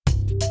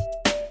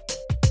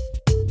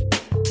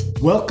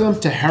Welcome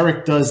to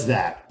Herrick Does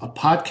That, a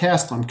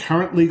podcast on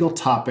current legal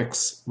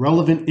topics,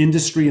 relevant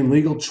industry and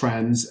legal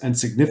trends, and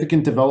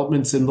significant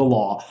developments in the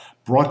law,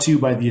 brought to you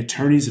by the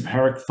attorneys of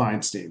Herrick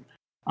Feinstein.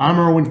 I'm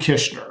Erwin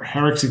Kishner,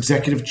 Herrick's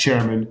executive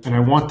chairman, and I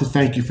want to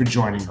thank you for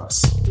joining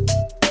us.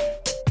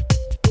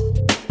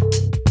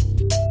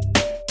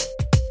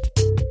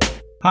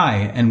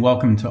 Hi, and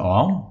welcome to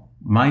all.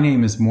 My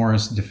name is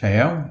Morris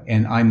DeFeo,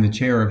 and I'm the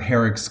chair of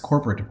Herrick's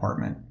corporate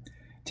department.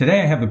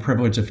 Today, I have the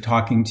privilege of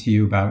talking to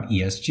you about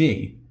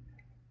ESG.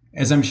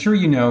 As I'm sure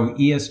you know,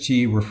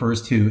 ESG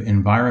refers to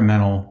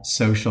environmental,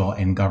 social,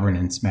 and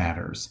governance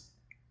matters.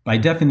 By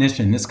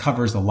definition, this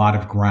covers a lot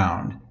of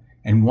ground,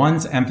 and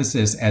one's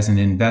emphasis as an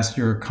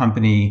investor,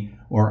 company,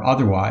 or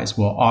otherwise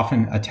will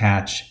often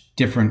attach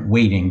different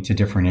weighting to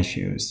different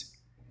issues.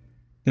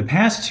 The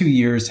past 2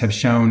 years have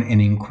shown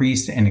an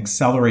increased and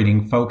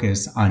accelerating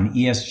focus on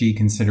ESG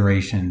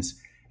considerations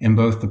in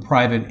both the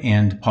private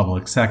and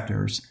public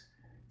sectors.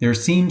 There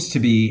seems to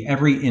be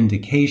every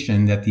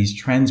indication that these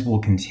trends will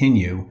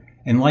continue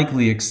and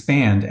likely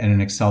expand at an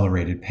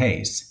accelerated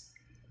pace.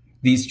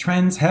 These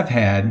trends have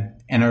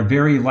had, and are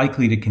very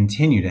likely to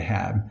continue to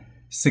have,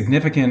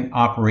 significant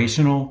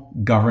operational,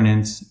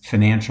 governance,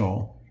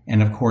 financial,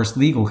 and of course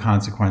legal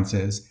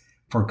consequences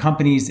for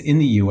companies in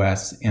the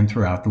U.S. and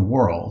throughout the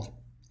world.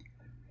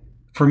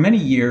 For many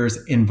years,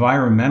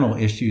 environmental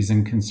issues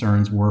and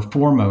concerns were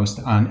foremost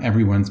on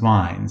everyone's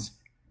minds.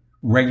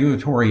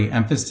 Regulatory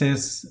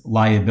emphasis,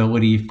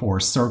 liability for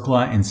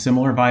CERCLA and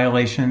similar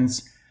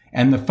violations,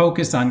 and the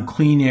focus on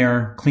clean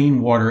air,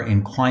 clean water,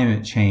 and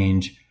climate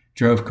change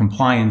drove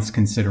compliance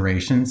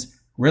considerations,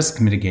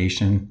 risk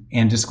mitigation,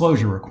 and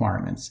disclosure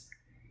requirements.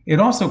 It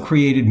also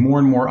created more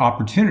and more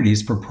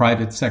opportunities for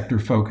private sector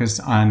focus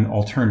on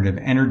alternative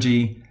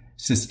energy,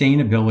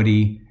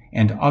 sustainability,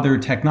 and other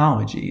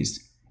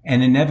technologies,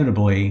 and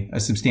inevitably a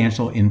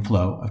substantial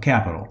inflow of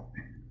capital.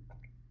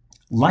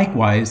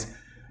 Likewise,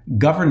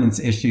 governance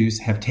issues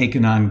have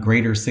taken on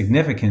greater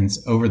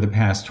significance over the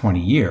past 20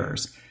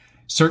 years.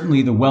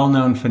 Certainly the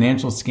well-known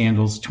financial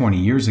scandals 20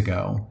 years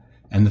ago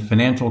and the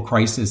financial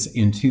crisis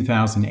in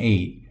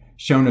 2008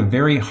 shone a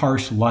very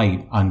harsh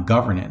light on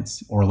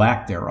governance, or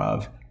lack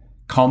thereof,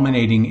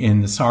 culminating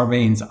in the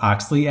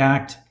Sarbanes-Oxley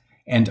Act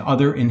and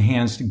other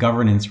enhanced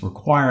governance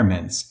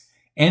requirements,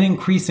 and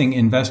increasing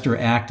investor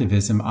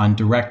activism on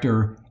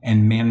director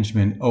and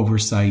management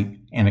oversight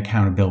and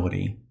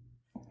accountability.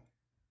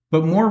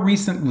 But more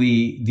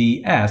recently,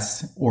 the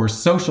S, or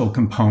social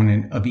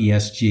component of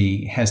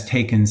ESG, has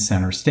taken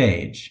center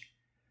stage.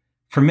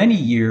 For many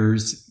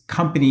years,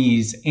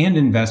 companies and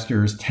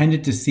investors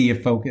tended to see a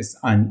focus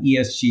on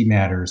ESG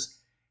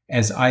matters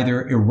as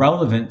either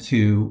irrelevant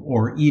to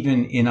or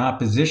even in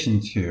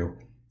opposition to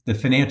the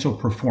financial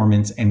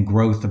performance and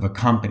growth of a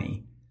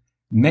company.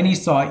 Many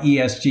saw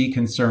ESG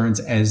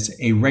concerns as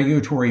a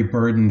regulatory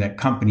burden that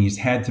companies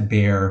had to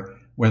bear,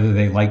 whether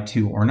they liked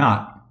to or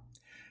not.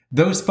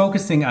 Those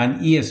focusing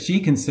on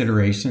ESG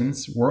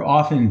considerations were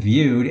often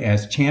viewed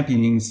as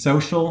championing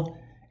social,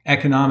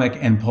 economic,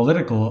 and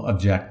political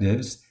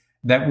objectives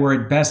that were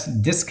at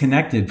best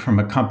disconnected from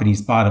a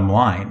company's bottom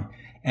line,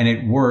 and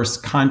at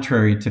worst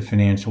contrary to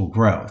financial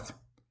growth.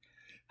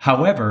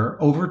 However,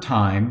 over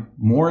time,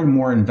 more and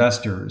more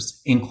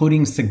investors,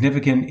 including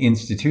significant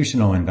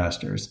institutional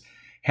investors,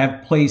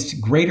 have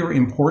placed greater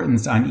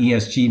importance on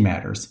ESG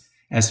matters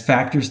as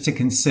factors to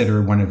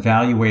consider when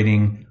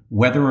evaluating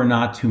whether or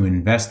not to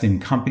invest in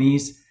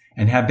companies,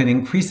 and have been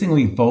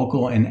increasingly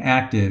vocal and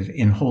active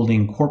in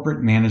holding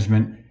corporate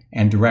management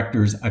and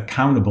directors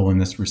accountable in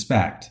this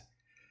respect.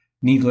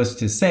 Needless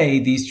to say,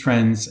 these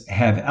trends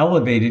have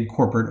elevated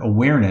corporate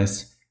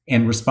awareness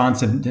and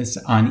responsiveness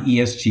on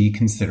ESG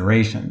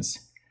considerations.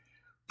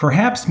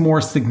 Perhaps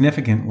more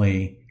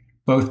significantly,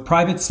 both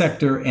private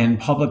sector and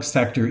public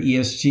sector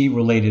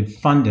ESG-related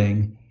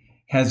funding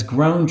has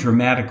grown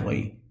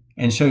dramatically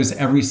and shows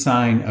every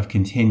sign of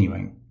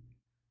continuing.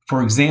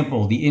 For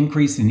example, the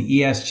increase in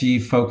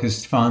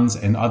ESG-focused funds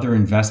and other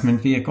investment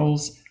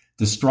vehicles,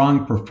 the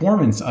strong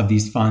performance of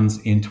these funds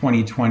in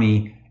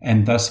 2020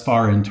 and thus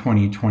far in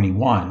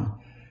 2021,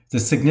 the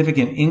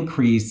significant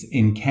increase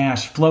in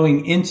cash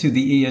flowing into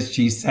the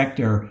ESG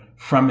sector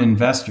from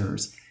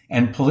investors,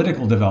 and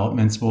political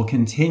developments will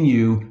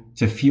continue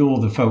to fuel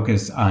the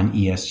focus on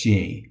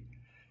ESG.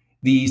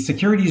 The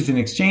Securities and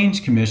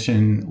Exchange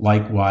Commission,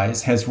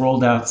 likewise, has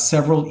rolled out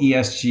several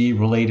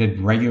ESG-related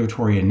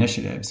regulatory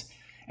initiatives,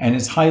 and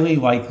is highly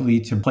likely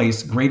to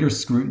place greater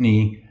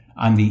scrutiny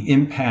on the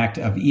impact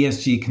of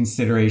ESG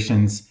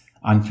considerations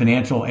on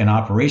financial and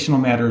operational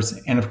matters,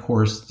 and of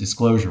course,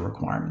 disclosure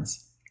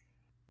requirements.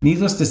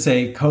 Needless to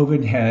say,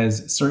 COVID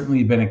has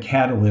certainly been a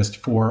catalyst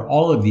for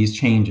all of these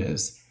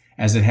changes,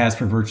 as it has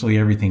for virtually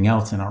everything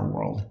else in our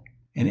world.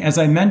 And as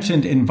I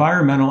mentioned,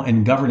 environmental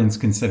and governance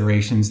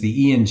considerations,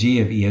 the E and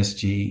G of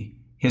ESG,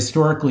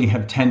 historically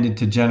have tended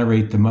to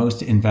generate the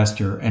most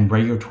investor and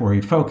regulatory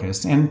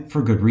focus, and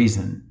for good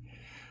reason.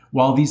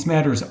 While these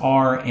matters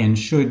are and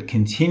should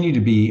continue to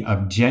be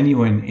of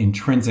genuine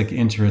intrinsic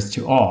interest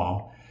to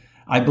all,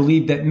 I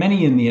believe that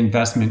many in the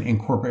investment and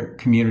corporate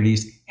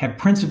communities have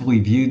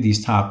principally viewed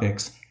these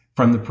topics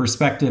from the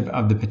perspective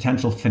of the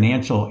potential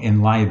financial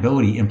and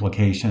liability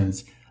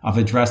implications of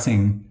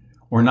addressing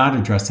or not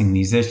addressing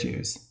these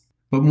issues.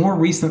 But more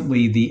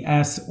recently, the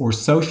S or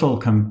social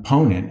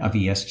component of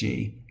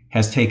ESG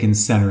has taken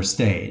center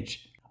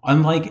stage.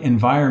 Unlike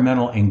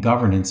environmental and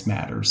governance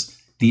matters,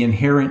 the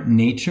inherent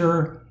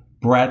nature,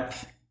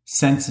 breadth,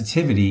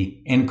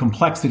 sensitivity, and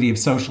complexity of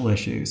social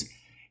issues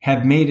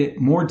have made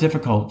it more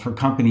difficult for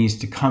companies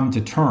to come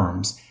to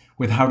terms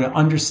with how to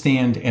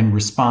understand and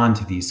respond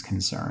to these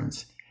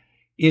concerns.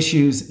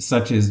 Issues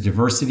such as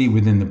diversity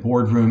within the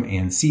boardroom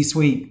and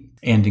C-suite,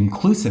 and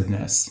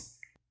inclusiveness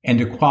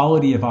and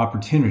equality of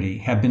opportunity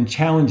have been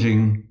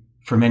challenging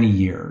for many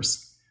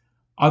years.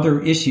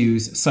 Other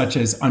issues such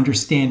as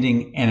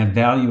understanding and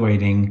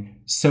evaluating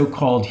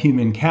so-called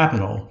human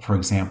capital, for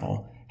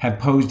example, have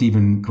posed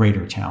even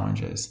greater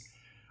challenges.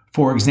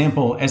 For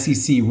example,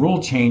 SEC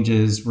rule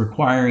changes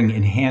requiring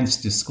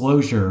enhanced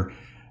disclosure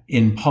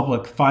in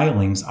public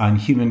filings on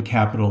human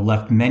capital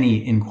left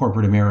many in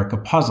corporate America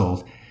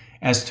puzzled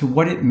as to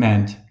what it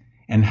meant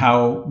and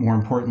how, more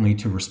importantly,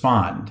 to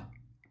respond.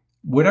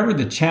 Whatever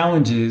the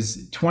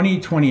challenges,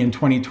 2020 and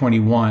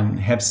 2021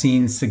 have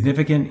seen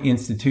significant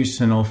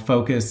institutional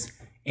focus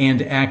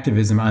and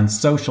activism on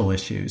social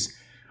issues,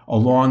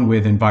 along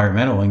with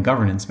environmental and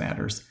governance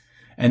matters,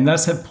 and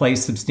thus have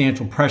placed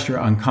substantial pressure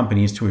on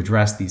companies to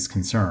address these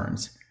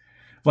concerns.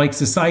 Like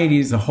society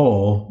as a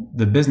whole,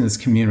 the business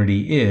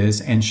community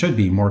is and should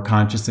be more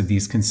conscious of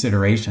these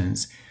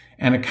considerations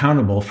and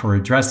accountable for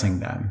addressing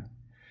them.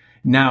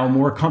 Now,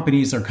 more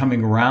companies are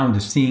coming around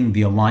to seeing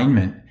the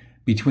alignment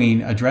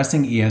between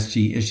addressing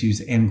ESG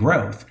issues and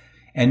growth,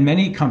 and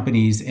many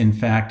companies, in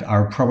fact,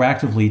 are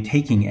proactively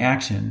taking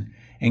action,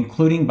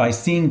 including by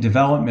seeing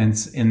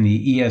developments in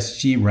the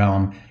ESG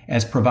realm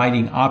as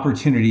providing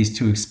opportunities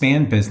to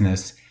expand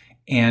business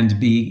and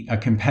be a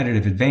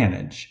competitive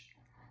advantage.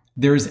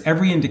 There is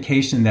every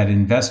indication that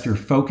investor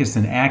focus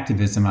and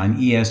activism on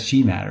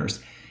ESG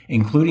matters,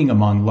 including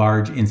among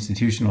large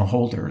institutional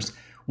holders,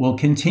 will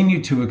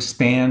continue to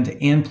expand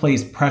and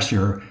place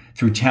pressure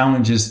through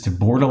challenges to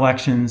board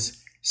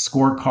elections,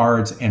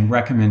 scorecards, and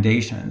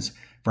recommendations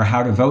for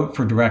how to vote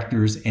for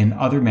directors and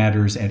other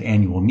matters at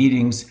annual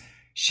meetings,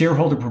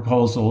 shareholder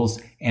proposals,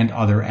 and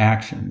other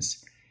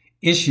actions.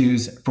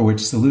 Issues for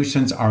which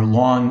solutions are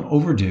long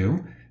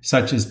overdue,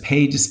 such as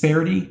pay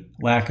disparity,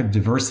 lack of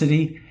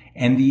diversity,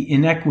 and the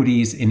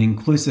inequities in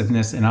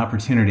inclusiveness and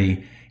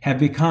opportunity, have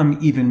become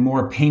even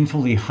more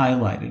painfully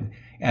highlighted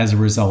as a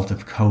result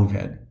of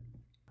COVID.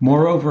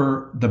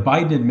 Moreover, the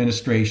Biden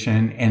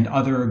administration and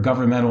other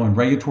governmental and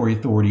regulatory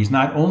authorities,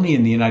 not only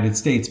in the United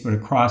States but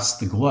across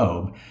the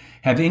globe,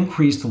 have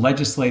increased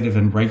legislative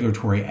and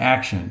regulatory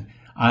action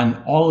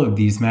on all of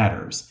these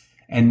matters,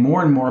 and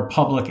more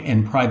public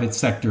and private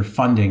sector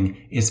funding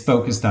is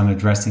focused on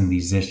addressing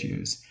these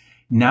issues.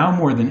 Now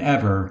more than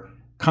ever,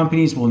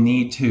 companies will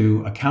need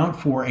to account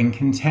for and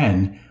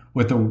contend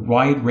with the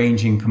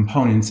wide-ranging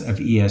components of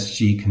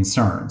ESG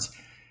concerns.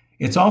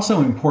 It's also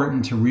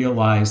important to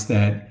realize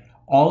that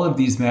all of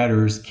these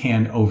matters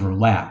can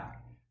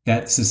overlap,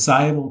 that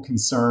societal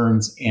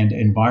concerns and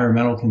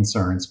environmental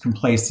concerns can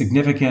place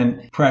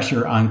significant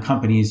pressure on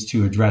companies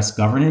to address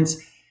governance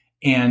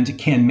and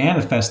can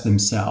manifest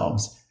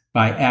themselves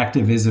by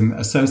activism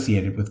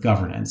associated with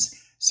governance.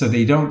 So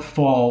they don't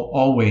fall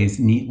always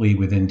neatly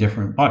within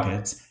different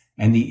buckets,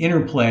 and the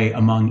interplay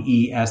among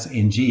E, S,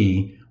 and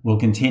G will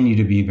continue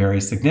to be very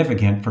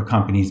significant for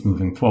companies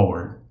moving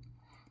forward.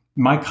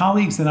 My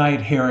colleagues and I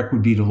at Herrick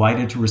would be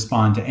delighted to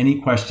respond to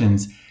any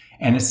questions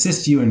and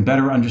assist you in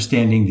better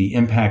understanding the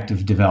impact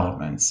of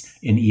developments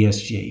in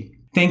ESG.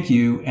 Thank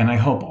you, and I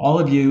hope all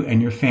of you and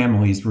your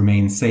families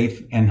remain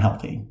safe and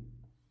healthy.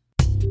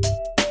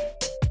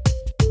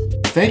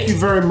 Thank you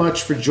very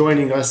much for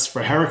joining us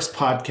for Herrick's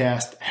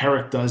podcast,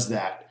 Herrick Does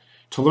That.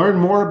 To learn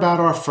more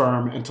about our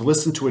firm and to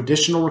listen to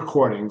additional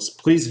recordings,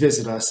 please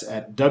visit us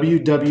at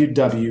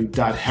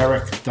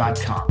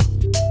www.herrick.com.